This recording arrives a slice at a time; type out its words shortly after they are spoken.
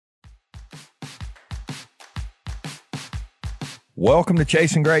Welcome to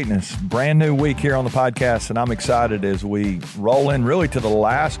Chasing Greatness. Brand new week here on the podcast, and I'm excited as we roll in really to the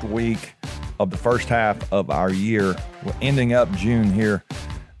last week of the first half of our year. We're ending up June here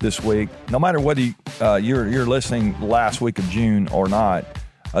this week. No matter whether you're listening last week of June or not,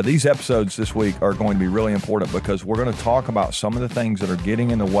 these episodes this week are going to be really important because we're going to talk about some of the things that are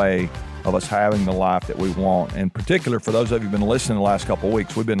getting in the way of us having the life that we want. In particular, for those of you who've been listening the last couple of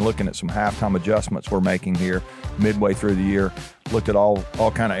weeks, we've been looking at some halftime adjustments we're making here midway through the year. Looked at all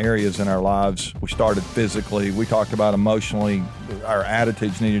kind of areas in our lives. We started physically. We talked about emotionally. Our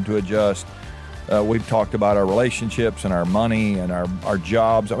attitudes needed to adjust. We've talked about our relationships and our money and our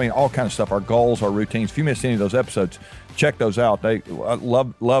jobs. I mean, all kind of stuff, our goals, our routines. If you missed any of those episodes, check those out. I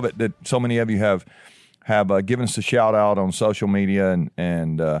love it that so many of you have given us a shout out on social media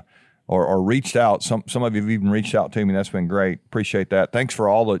or reached out. Some of you have even reached out to me. That's been great. Appreciate that. Thanks for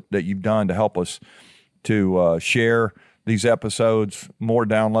all that you've done to help us to share these episodes, more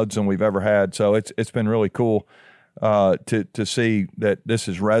downloads than we've ever had. So it's been really cool to see that this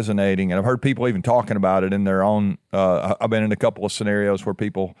is resonating. And I've heard people even talking about it in their own. I've been in a couple of scenarios where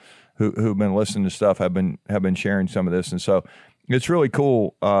people who've been listening to stuff have been sharing some of this, and so it's really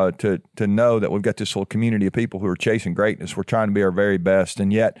cool to know that we've got this little community of people who are chasing greatness. We're trying to be our very best,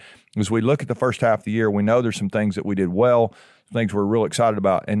 and yet as we look at the first half of the year, we know there's some things that we did well, things we're real excited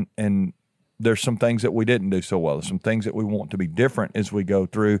about, and there's some things that we didn't do so well. There's some things that we want to be different as we go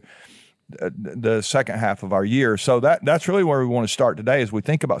through the second half of our year. So that's really where we want to start today as we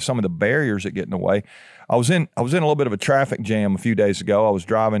think about some of the barriers that get in the way. I was in a little bit of a traffic jam a few days ago. I was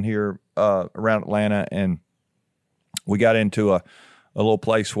driving here around Atlanta, and we got into a little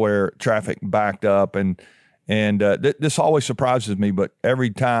place where traffic backed up, and this always surprises me, but every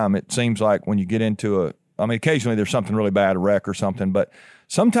time it seems like when you get into occasionally there's something really bad, a wreck or something, but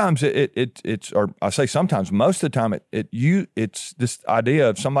sometimes it's or I say sometimes, most of the time it's this idea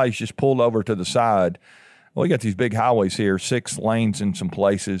of somebody's just pulled over to the side. Well, you got these big highways here, 6 lanes in some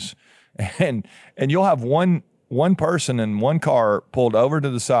places, and you'll have one person in one car pulled over to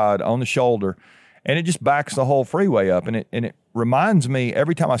the side on the shoulder, and it just backs the whole freeway up. And it reminds me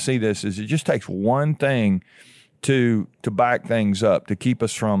every time I see this is it just takes one thing to back things up, to keep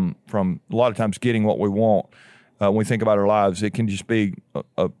us from a lot of times getting what we want. When we think about our lives, it can just be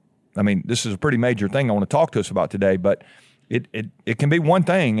this is a pretty major thing I want to talk to us about today, but it can be one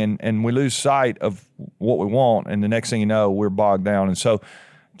thing, and we lose sight of what we want, and the next thing you know, we're bogged down. And so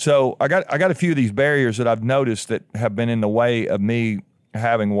I got a few of these barriers that I've noticed that have been in the way of me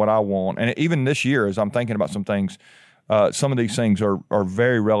having what I want. And even this year, as I'm thinking about some things, some of these things are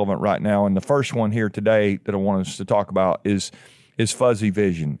very relevant right now. And the first one here today that I want us to talk about is fuzzy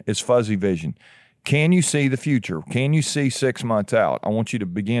vision. It's fuzzy vision. Can you see the future? Can you see 6 months out? I want you to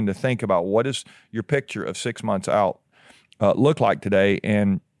begin to think about what does your picture of 6 months out look like today.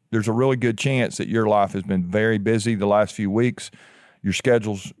 And there's a really good chance that your life has been very busy the last few weeks. Your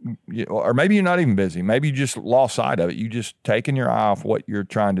schedules, or maybe you're not even busy. Maybe you just lost sight of it. You just taken your eye off what you're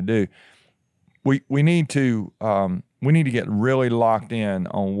trying to do. We need to get really locked in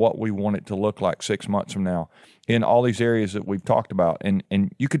on what we want it to look like 6 months from now in all these areas that we've talked about. And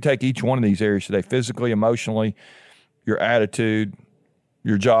you could take each one of these areas today: physically, emotionally, your attitude,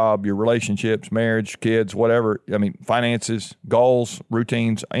 your job, your relationships, marriage, kids, whatever. Finances, goals,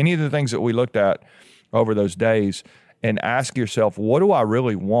 routines, any of the things that we looked at over those days, and ask yourself, what do I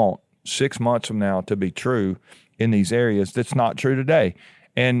really want 6 months from now to be true in these areas that's not true today?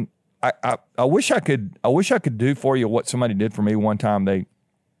 And I wish I could do for you what somebody did for me one time.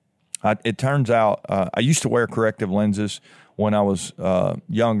 It turns out I used to wear corrective lenses when I was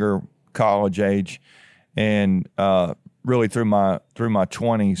younger, college age, and really through my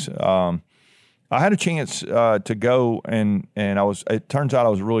 20s. I had a chance to go and it turns out I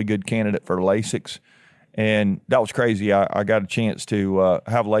was a really good candidate for LASIK. And that was crazy. I got a chance to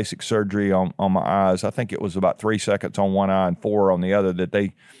have LASIK surgery on my eyes. I think it was about 3 seconds on one eye and 4 on the other, that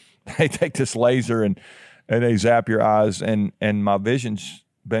they take this laser and they zap your eyes. And my vision's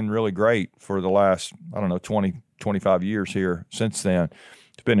been really great for the last, 20, 25 years here since then.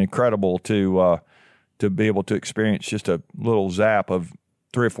 It's been incredible to be able to experience just a little zap of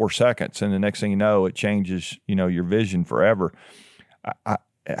 3 or 4 seconds. And the next thing you know, it changes, your vision forever.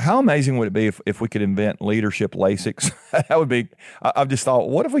 How amazing would it be if we could invent leadership LASIKs? That would be, I've just thought,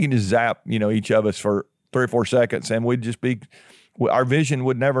 what if we can just zap, each of us for 3 or 4 seconds, and we'd just be, our vision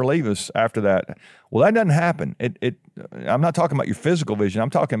would never leave us after that. Well, that doesn't happen. I'm not talking about your physical vision. I'm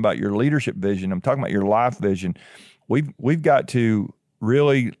talking about your leadership vision. I'm talking about your life vision. We've got to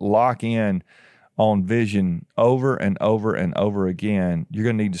really lock in on vision over and over and over again, you're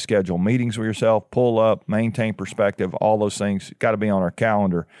going to need to schedule meetings with yourself, pull up, maintain perspective, all those things got to be on our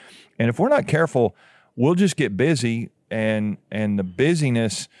calendar. And if we're not careful, we'll just get busy, and the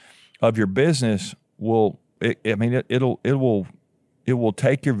busyness of your business will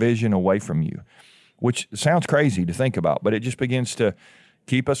take your vision away from you, which sounds crazy to think about, but it just begins to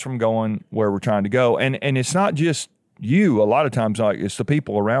keep us from going where we're trying to go. And it's not just you. A lot of times, like, it's the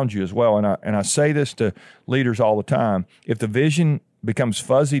people around you as well. And I say this to leaders all the time. If the vision becomes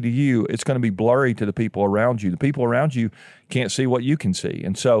fuzzy to you, it's going to be blurry to the people around you. The people around you can't see what you can see.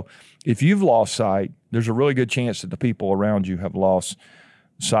 And so if you've lost sight, there's a really good chance that the people around you have lost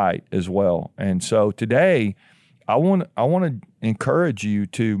sight as well. And so today, I want to encourage you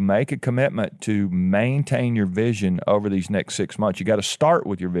to make a commitment to maintain your vision over these next 6 months. You got to start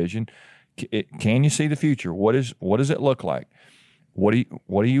with your vision. Can you see the future? What does it look like? What do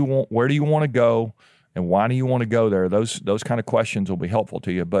you want? Where do you want to go? And why do you want to go there? Those kind of questions will be helpful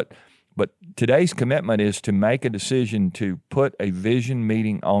to you. But today's commitment is to make a decision to put a vision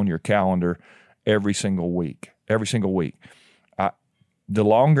meeting on your calendar every single week. The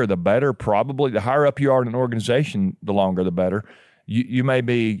longer, the better. Probably the higher up you are in an organization, the longer, the better. You may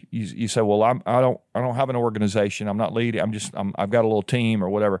be. You say, well, I don't have an organization. I'm not leading. I've got a little team or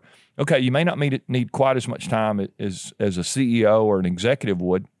whatever. Okay, you may not need quite as much time as a CEO or an executive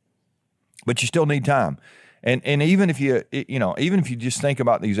would, but you still need time. And even if you just think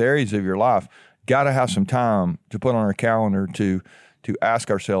about these areas of your life, got to have some time to put on our calendar to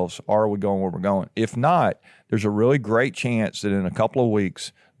ask ourselves, are we going where we're going? If not, there's a really great chance that in a couple of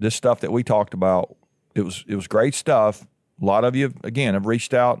weeks, this stuff that we talked about, it was great stuff. A lot of you, again, have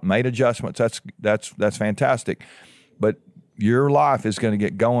reached out, made adjustments. That's fantastic. But your life is going to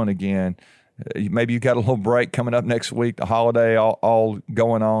get going again. Maybe you got a little break coming up next week, the holiday all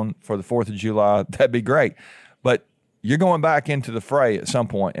going on for the 4th of July. That'd be great. But you're going back into the fray at some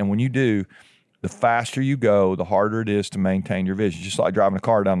point. And when you do, the faster you go, the harder it is to maintain your vision. Just like driving a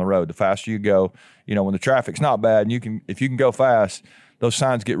car down the road. The faster you go, when the traffic's not bad, and if you can go fast, those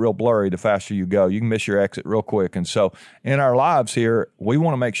signs get real blurry the faster you go. You can miss your exit real quick. And so in our lives here, we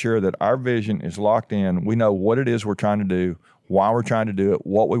want to make sure that our vision is locked in. We know what it is we're trying to do, why we're trying to do it,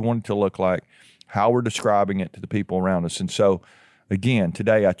 what we want it to look like, how we're describing it to the people around us. And so, again,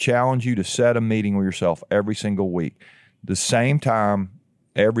 today I challenge you to set a meeting with yourself every single week. The same time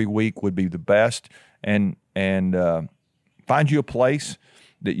every week would be the best, and find you a place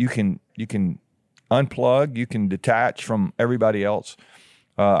that you can unplug, you can detach from everybody else.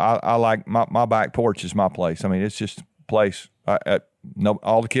 I like my back porch is my place. I mean, it's just a place.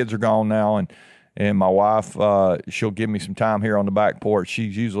 All the kids are gone now, and my wife, she'll give me some time here on the back porch.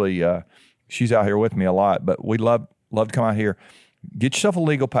 She's usually she's out here with me a lot, but we love to come out here. Get yourself a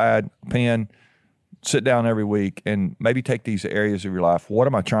legal pad, pen, sit down every week, and maybe take these areas of your life. What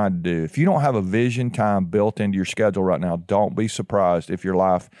am I trying to do? If you don't have a vision time built into your schedule right now, don't be surprised if your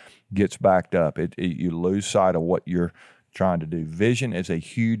life gets backed up. You lose sight of what you're trying to do. Vision is a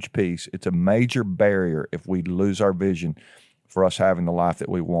huge piece. It's a major barrier if we lose our vision for us having the life that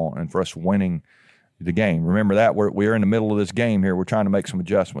we want and for us winning the game. Remember that we're in the middle of this game here. We're trying to make some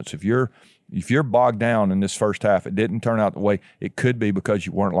adjustments. If you're bogged down in this first half, it didn't turn out the way it could be because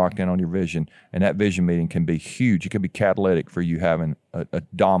you weren't locked in on your vision. And that vision meeting can be huge. It can be catalytic for you having a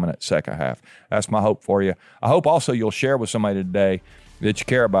dominant second half. That's my hope for you. I hope also you'll share with somebody today that you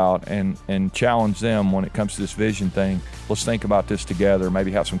care about and challenge them when it comes to this vision thing. Let's think about this together.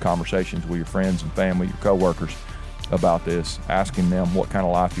 Maybe have some conversations with your friends and family, your coworkers about this, asking them what kind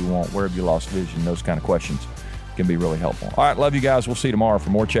of life you want, where have you lost vision, those kind of questions can be really helpful. All right, love you guys. We'll see you tomorrow for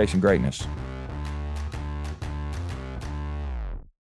more Chasing Greatness.